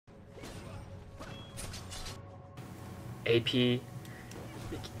AP,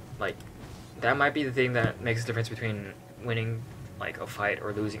 like, that might be the thing that makes the difference between winning like a fight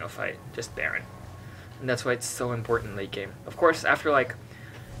or losing a fight. Just Baron, and that's why it's so important late game. Of course, after like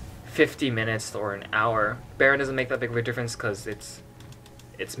 50 minutes or an hour, Baron doesn't make that big of a difference because it's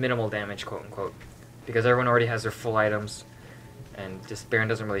minimal damage, quote unquote, because everyone already has their full items, and just Baron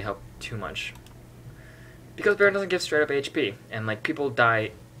doesn't really help too much. Because Baron doesn't give straight up HP, and like people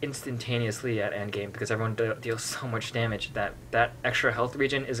die instantaneously at endgame because everyone deals so much damage that that extra health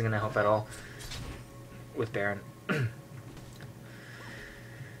regen isn't going to help at all with Baron.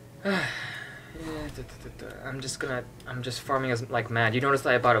 I'm just farming as like mad. You notice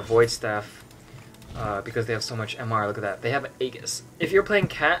that I bought a Void Staff because they have so much MR. Look at that. They have Aegis. If you're playing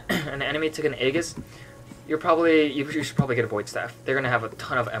Cat and an enemy took an Aegis, you should probably get a Void Staff. They're gonna have a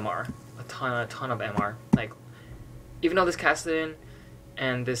ton of MR, a ton of MR. Like, even though this Cassidy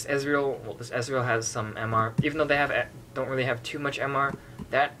and this Ezreal, well, this Ezreal has some MR. Even though they don't really have too much MR,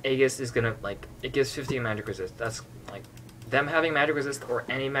 that Aegis is gonna, like, it gives 50 magic resist. That's like them having magic resist or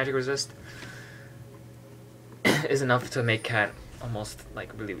any magic resist is enough to make Cat almost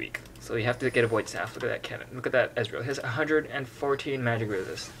like really weak. So you have to get a Void Staff. Look at that Cat. Look at that Ezreal. He has 114 magic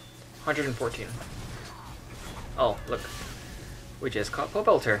resist. 114. Oh, look. We just caught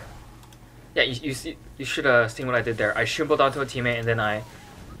Pobelter. Yeah, you should have seen what I did there. I shimbled onto a teammate and then I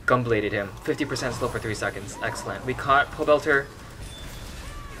gumbladed him. 50% slow for 3 seconds. Excellent. We caught Pobelter.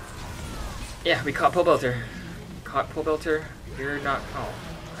 Yeah, we caught Pobelter. Caught Pobelter. You're not... Oh,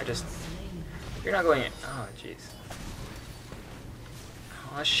 you're not going in. Oh, jeez.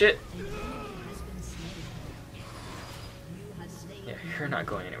 Oh, shit. Yeah, you're not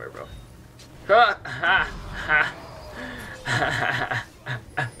going anywhere, bro.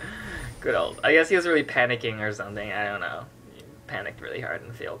 Good old. I guess he was really panicking or something. I don't know. He panicked really hard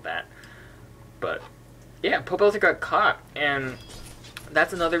and failed that. But yeah, Pobelter got caught, and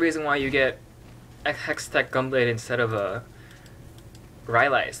that's another reason why you get a Hextech Gunblade instead of a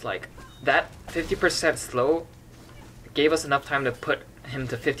Rylai's. Like, that 50% slow gave us enough time to put him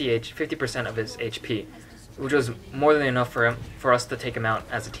to 50% of his HP, which was more than enough for us to take him out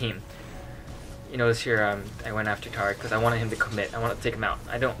as a team. You notice here, I went after Tarek because I wanted him to commit. I wanted to take him out.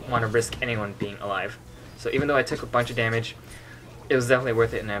 I don't want to risk anyone being alive. So even though I took a bunch of damage, it was definitely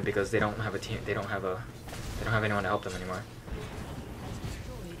worth it now because they don't have a team. They don't have anyone to help them anymore.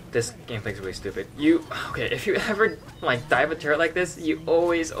 This gameplay is really stupid. Okay? If you ever like dive a turret like this, you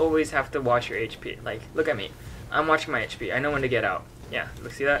always have to watch your HP. Like, look at me. I'm watching my HP. I know when to get out. Yeah,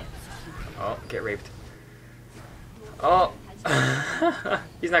 look, see that? Oh, get raped. Oh.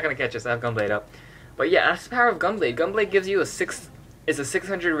 He's not gonna catch us. I have Gunblade up, but yeah, that's the power of Gunblade. Gunblade gives you a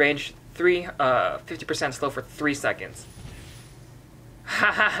 600 range, 50% slow for 3 seconds.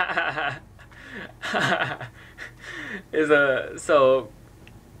 So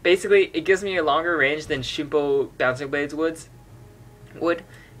basically it gives me a longer range than Shimpo Bouncing Blades would,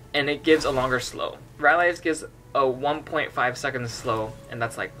 and it gives a longer slow. Rylai's gives a 1.5 seconds slow, and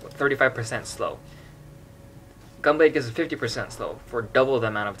that's like 35% slow. Gunblade gives a 50% slow for double the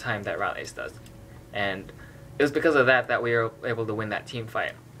amount of time that Rylai's does. And it was because of that we were able to win that team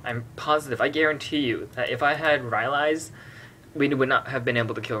fight. I'm positive, I guarantee you, that if I had Rylai's, we would not have been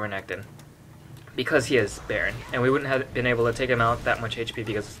able to kill Renekton. Because he is Baron. And we wouldn't have been able to take him out that much HP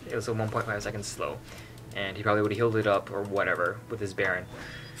because it was a 1.5 seconds slow. And he probably would have healed it up or whatever with his Baron.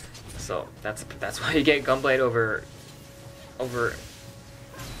 So that's why you get Gunblade over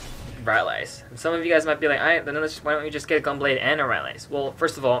Rylai's. And some of you guys might be like, alright, then why don't you just get a Gunblade and a Rylai's? Well,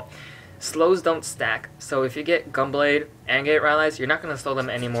 first of all, slows don't stack. So if you get Gunblade and get Rylai's, you're not going to slow them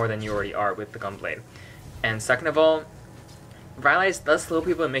any more than you already are with the Gunblade. And second of all, Rylai's does slow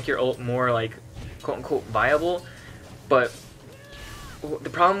people and make your ult more, like, quote-unquote viable. But the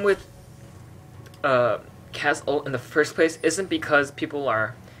problem with Cass' ult in the first place isn't because people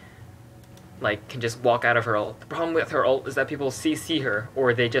are like can just walk out of her ult. The problem with her ult is that people CC her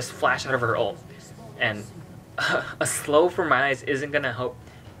or they just flash out of her ult. And a slow from Rylai's isn't gonna help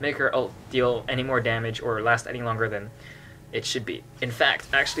make her ult deal any more damage or last any longer than it should be. In fact,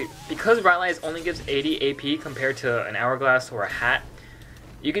 actually, because Rylai's only gives 80 AP compared to an Hourglass or a Hat,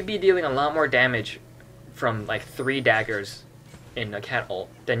 you could be dealing a lot more damage from like 3 daggers in a Cat ult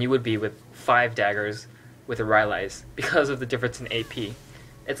than you would be with 5 daggers with a Rylai's because of the difference in AP.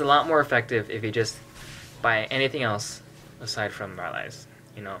 It's a lot more effective if you just buy anything else aside from Rylai's,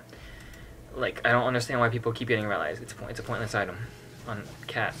 you know. Like, I don't understand why people keep getting Rylai's. It's a pointless item on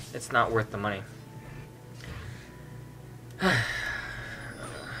Cat. It's not worth the money.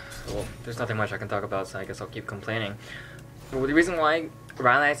 Well, there's nothing much I can talk about, so I guess I'll keep complaining. Well, the reason why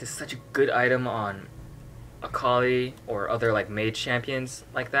Rylai's is such a good item on Akali or other like mage champions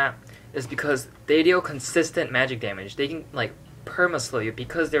like that is because they deal consistent magic damage. They can like perma-slow you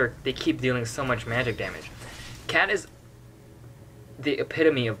because they keep dealing so much magic damage. Cat is the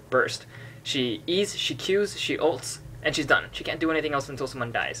epitome of burst. She E's, she Q's, she ults, and she's done. She can't do anything else until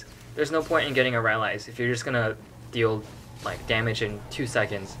someone dies. There's no point in getting a Rallies if you're just gonna deal like damage in 2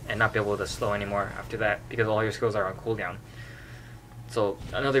 seconds and not be able to slow anymore after that because all your skills are on cooldown. So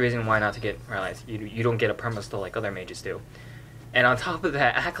another reason why not to get Rallies. You don't get a perma-slow like other mages do. And on top of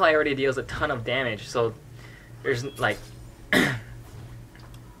that, Akali already deals a ton of damage, so there's like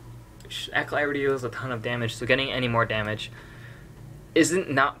Akali already deals a ton of damage, so getting any more damage isn't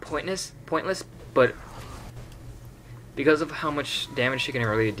not pointless, but because of how much damage she can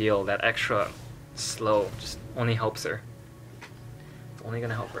really deal, that extra slow just only helps her. It's only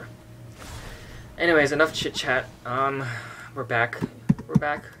gonna help her. Anyways, enough chit chat. We're back.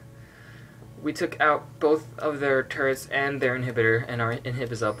 We took out both of their turrets and their inhibitor, and our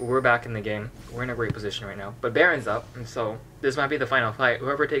inhib is up. We're back in the game. We're in a great position right now. But Baron's up, and so this might be the final fight.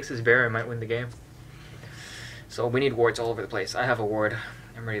 Whoever takes this Baron might win the game. So we need wards all over the place. I have a ward.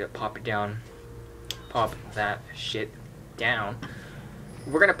 I'm ready to pop it down. Pop that shit down.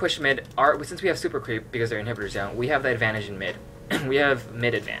 We're gonna push mid. Since we have super creep because their inhibitor's down, we have the advantage in mid. We have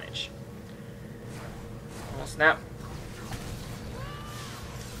mid advantage. Oh snap.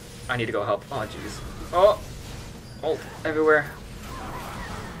 I need to go help. Oh jeez. Oh! Ult everywhere.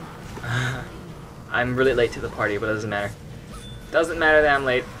 I'm really late to the party, but it doesn't matter. Doesn't matter that I'm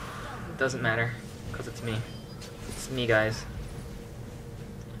late. It doesn't matter. Because it's me. It's me, guys.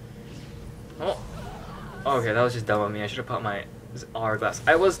 Oh! Okay, that was just dumb of me. I should have put my hourglass.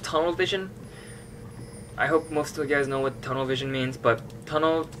 I was tunnel vision. I hope most of you guys know what tunnel vision means, but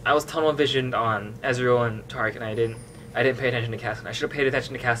I was tunnel visioned on Ezreal and Taric, and I didn't pay attention to Cassidy. I should have paid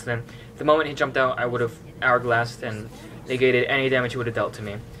attention to Cassidy. The moment he jumped out, I would have hourglassed and negated any damage he would have dealt to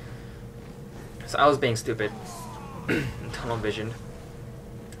me. So I was being stupid. Tunnel visioned.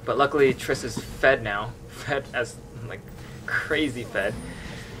 But luckily Triss is fed now. Fed as like crazy fed.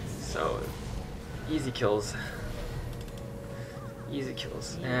 So easy kills. Easy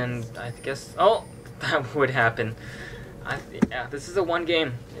kills. And I guess that would happen. Yeah, this is a one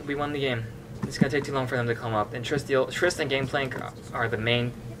game. We won the game. It's gonna take too long for them to come up. And Triss and Gangplank are the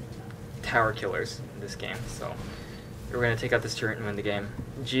main tower killers in this game. So we're gonna take out this turret and win the game.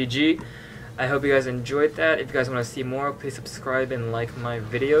 GG. I hope you guys enjoyed that. If you guys want to see more, please subscribe and like my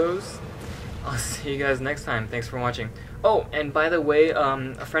videos. I'll see you guys next time. Thanks for watching. Oh, and by the way,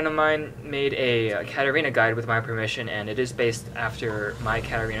 a friend of mine made a Katarina guide with my permission, and it is based after my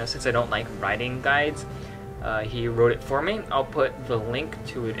Katarina since I don't like writing guides. He wrote it for me. I'll put the link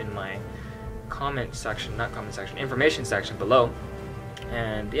to it in my information section below.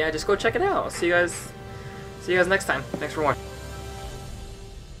 And yeah, just go check it out. I'll see you guys next time. Thanks for watching.